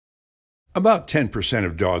About 10%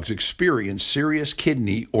 of dogs experience serious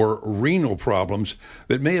kidney or renal problems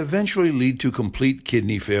that may eventually lead to complete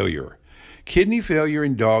kidney failure. Kidney failure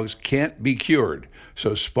in dogs can't be cured,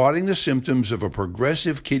 so spotting the symptoms of a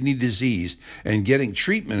progressive kidney disease and getting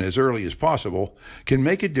treatment as early as possible can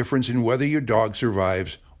make a difference in whether your dog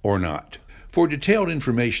survives or not. For detailed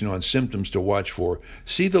information on symptoms to watch for,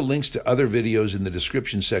 see the links to other videos in the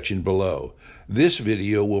description section below. This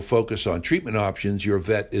video will focus on treatment options your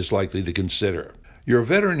vet is likely to consider. Your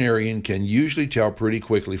veterinarian can usually tell pretty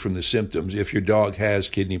quickly from the symptoms if your dog has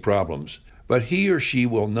kidney problems, but he or she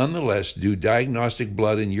will nonetheless do diagnostic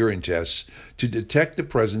blood and urine tests to detect the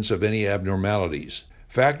presence of any abnormalities.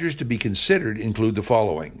 Factors to be considered include the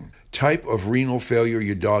following: type of renal failure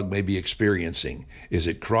your dog may be experiencing. Is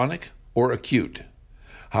it chronic or acute?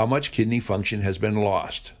 How much kidney function has been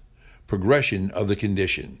lost? Progression of the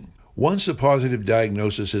condition. Once a positive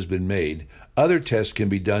diagnosis has been made, other tests can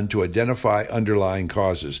be done to identify underlying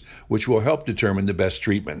causes, which will help determine the best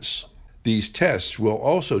treatments. These tests will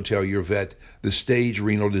also tell your vet the stage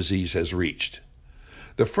renal disease has reached.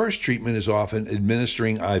 The first treatment is often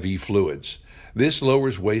administering IV fluids. This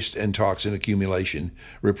lowers waste and toxin accumulation,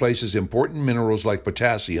 replaces important minerals like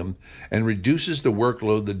potassium, and reduces the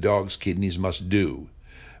workload the dog's kidneys must do.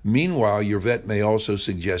 Meanwhile, your vet may also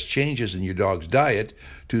suggest changes in your dog's diet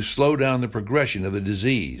to slow down the progression of the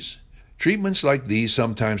disease. Treatments like these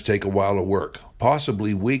sometimes take a while to work,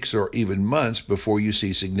 possibly weeks or even months before you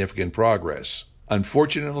see significant progress.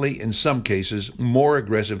 Unfortunately, in some cases, more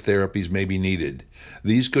aggressive therapies may be needed.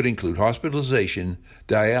 These could include hospitalization,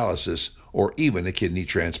 dialysis, or even a kidney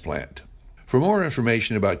transplant. For more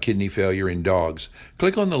information about kidney failure in dogs,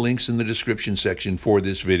 click on the links in the description section for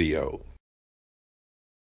this video.